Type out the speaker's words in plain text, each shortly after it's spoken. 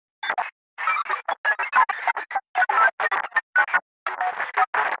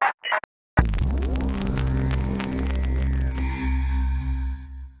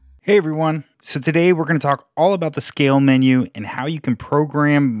Hey everyone. So today we're going to talk all about the scale menu and how you can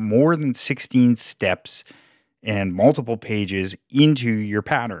program more than 16 steps and multiple pages into your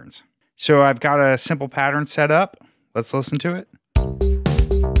patterns. So I've got a simple pattern set up. Let's listen to it.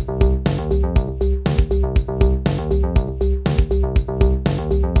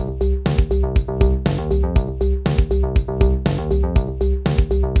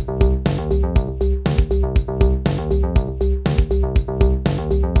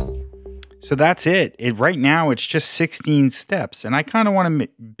 So that's it. Right now it's just 16 steps, and I kind of want to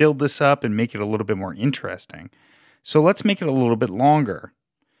build this up and make it a little bit more interesting. So let's make it a little bit longer.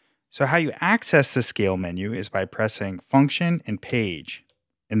 So how you access the scale menu is by pressing function and page,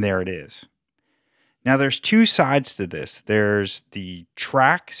 and there it is. Now there's two sides to this. There's the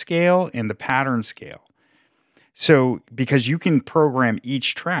track scale and the pattern scale. So because you can program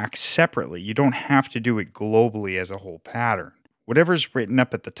each track separately, you don't have to do it globally as a whole pattern. Whatever's written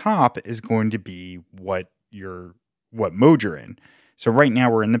up at the top is going to be what mode you're in. So right now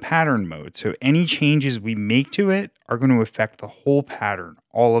we're in the pattern mode. So any changes we make to it are going to affect the whole pattern,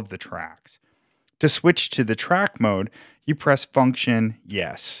 all of the tracks. To switch to the track mode, you press function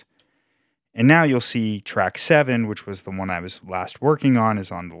yes. And now you'll see track 7, which was the one I was last working on,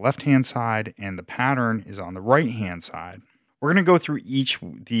 is on the left-hand side, and the pattern is on the right-hand side. We're going to go through each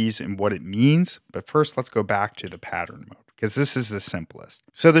of these and what it means, but first let's go back to the pattern mode, because this is the simplest.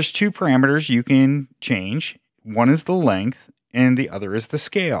 So there's two parameters you can change. One is the length, and the other is the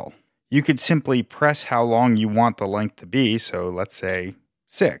scale. You could simply press how long you want the length to be, so let's say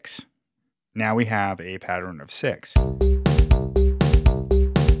 6. Now we have a pattern of 6.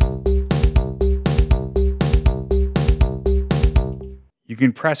 You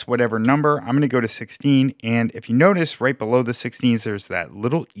can press whatever number. I'm going to go to 16. And if you notice right below the 16s, there's that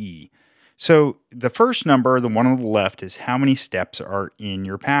little E. So the first number, the one on the left, is how many steps are in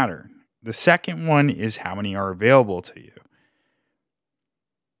your pattern. The second one is how many are available to you.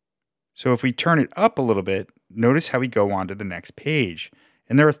 So if we turn it up a little bit, notice how we go on to the next page.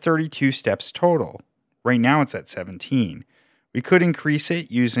 And there are 32 steps total. Right now it's at 17. We could increase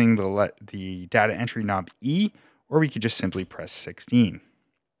it using the data entry knob E, or we could just simply press 16.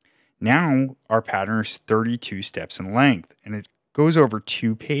 Now our pattern is 32 steps in length, and it goes over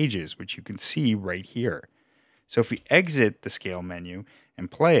 2 pages, which you can see right here. So if we exit the scale menu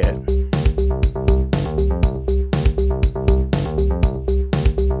and play it,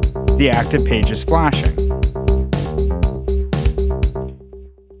 the active page is flashing.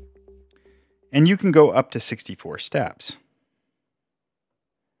 And you can go up to 64 steps.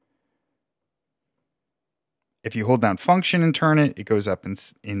 If you hold down function and turn it, it goes up in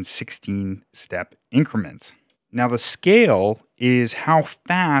 16-step increments. Now the scale is how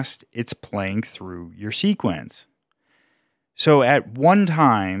fast it's playing through your sequence. So at 1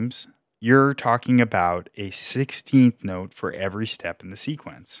 times, you're talking about a 16th note for every step in the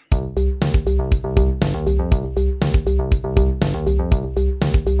sequence.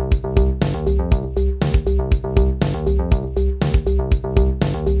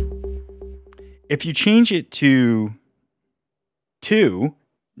 If you change it to 2,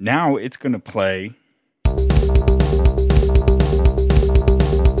 now it's going to play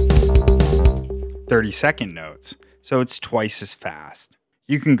 30-second notes. So it's twice as fast.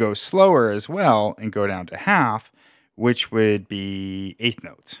 You can go slower as well and go down to half, which would be 8th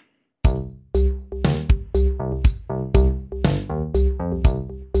notes.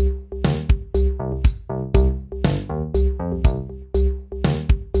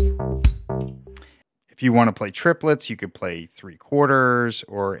 If you want to play triplets, you could play 3/4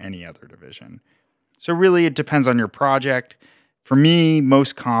 or any other division. So really it depends on your project. For me,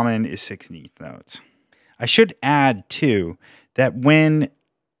 most common is 16th notes. I should add too that when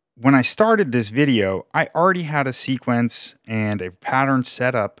I started this video, I already had a sequence and a pattern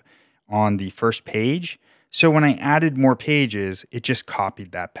set up on the first page. So when I added more pages, it just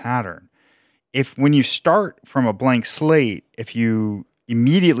copied that pattern. When you start from a blank slate, if you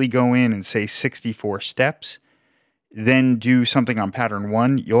immediately go in and say 64 steps, then do something on pattern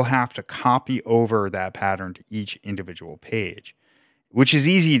 1, you'll have to copy over that pattern to each individual page, which is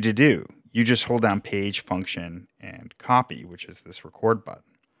easy to do. You just hold down page, function, and copy, which is this record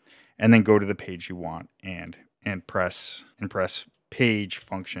button, and then go to the page you want and press page,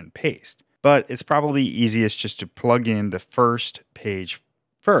 function, paste. But it's probably easiest just to plug in the first page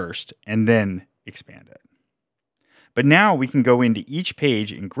first and then expand it. But now we can go into each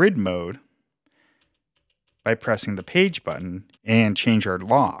page in grid mode by pressing the page button and change our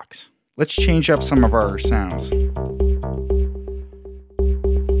locks. Let's change up some of our sounds.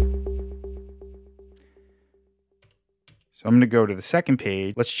 So I'm going to go to the second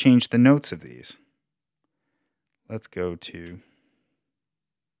page. Let's change the notes of these. Let's go to, and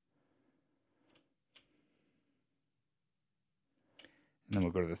then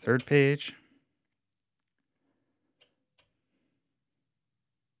we'll go to the third page.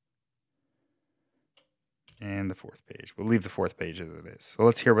 And the fourth page. We'll leave the fourth page as it is. So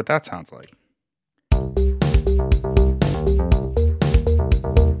let's hear what that sounds like.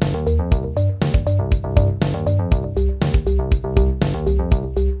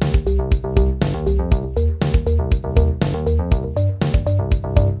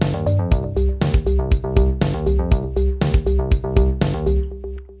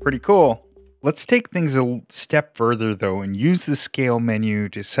 Pretty cool. Let's take things a step further though and use the scale menu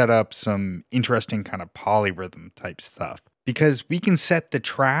to set up some interesting kind of polyrhythm type stuff. Because we can set the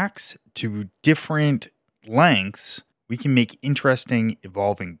tracks to different lengths, we can make interesting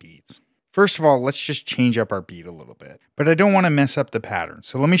evolving beats. First of all, let's just change up our beat a little bit. But I don't want to mess up the pattern,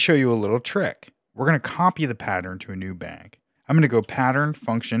 so let me show you a little trick. We're going to copy the pattern to a new bank. I'm going to go pattern,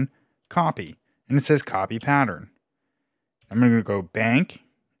 function, copy, and it says copy pattern. I'm going to go bank,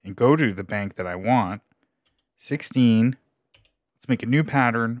 and go to the bank that I want, 16. Let's make a new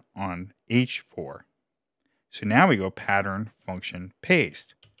pattern on H4. So now we go pattern, function,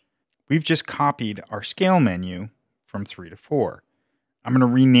 paste. We've just copied our scale menu from 3 to 4. I'm going to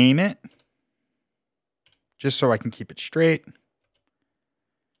rename it just so I can keep it straight. And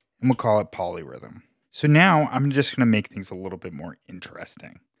we'll call it polyrhythm. So now I'm just going to make things a little bit more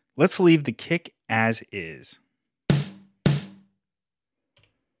interesting. Let's leave the kick as is.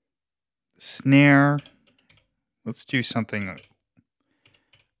 Snare. Let's do something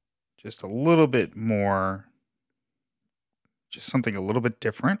just a little bit more, just something a little bit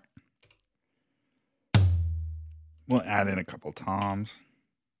different. We'll add in a couple toms.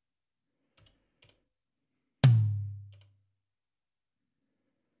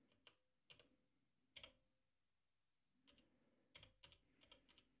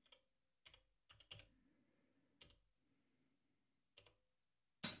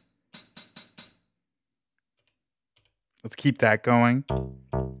 Let's keep that going.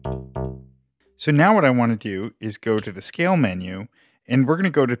 So now what I want to do is go to the scale menu, and we're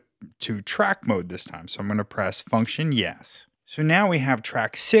going to go to track mode this time. So I'm going to press function yes. So now we have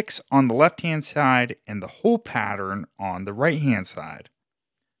track 6 on the left-hand side and the whole pattern on the right-hand side.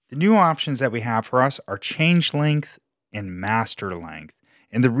 The new options that we have for us are change length and master length.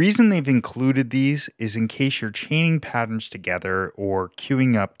 And the reason they've included these is in case you're chaining patterns together or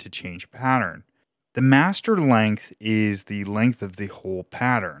queuing up to change a pattern. The master length is the length of the whole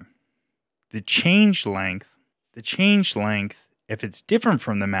pattern. The change length, if it's different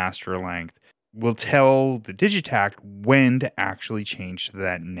from the master length, will tell the Digitakt when to actually change to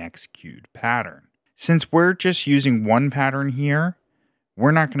that next queued pattern. Since we're just using one pattern here,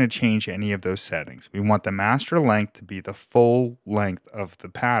 we're not going to change any of those settings. We want the master length to be the full length of the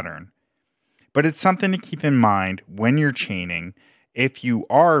pattern. But it's something to keep in mind when you're chaining. If you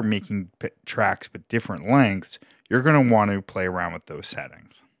are making tracks with different lengths, you're going to want to play around with those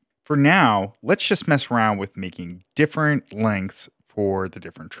settings. For now, let's just mess around with making different lengths for the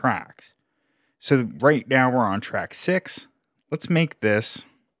different tracks. So right now we're on track 6. Let's make this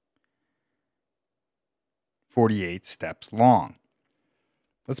 48 steps long.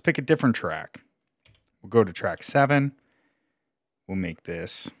 Let's pick a different track. We'll go to track 7. We'll make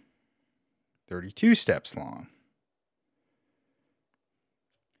this 32 steps long.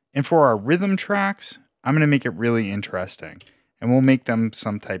 And for our rhythm tracks, I'm going to make it really interesting. And we'll make them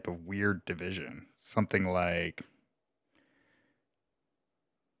some type of weird division. Something like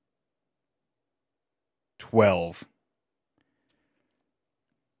 12.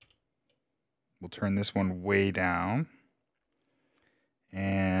 We'll turn this one way down.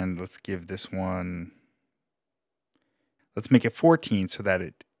 And let's give this one, let's make it 14 so that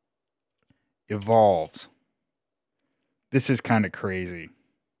it evolves. This is kind of crazy.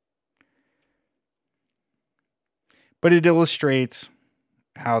 But it illustrates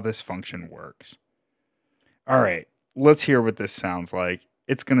how this function works. All right, let's hear what this sounds like.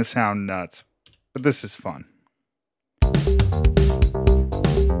 It's going to sound nuts, but this is fun.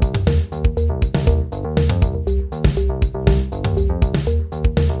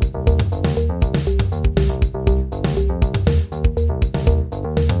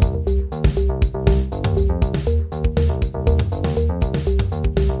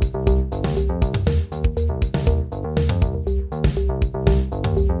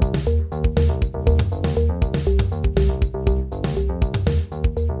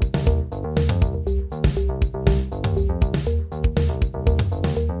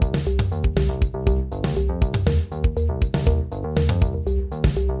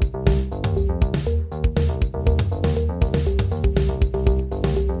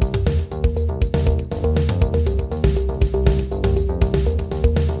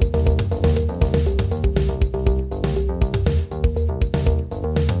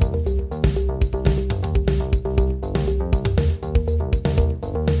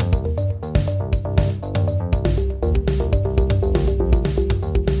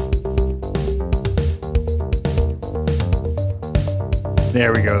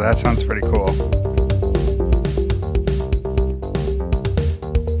 There we go. That sounds pretty cool.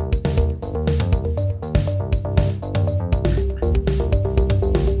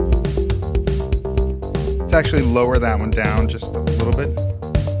 Let's actually lower that one down just a little bit.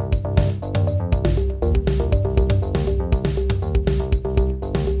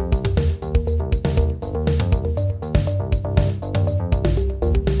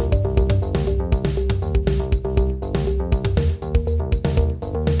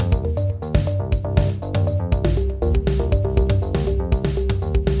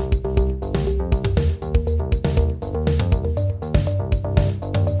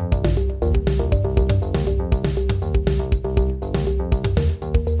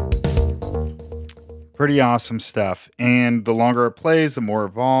 Pretty awesome stuff. And the longer it plays, the more it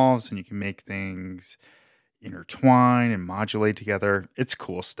evolves, and you can make things intertwine and modulate together. It's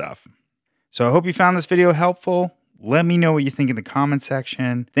cool stuff. So I hope you found this video helpful. Let me know what you think in the comment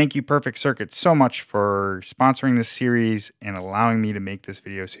section. Thank you, Perfect Circuit, so much for sponsoring this series and allowing me to make this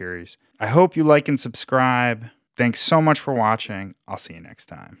video series. I hope you like and subscribe. Thanks so much for watching. I'll see you next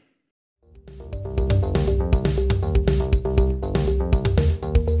time.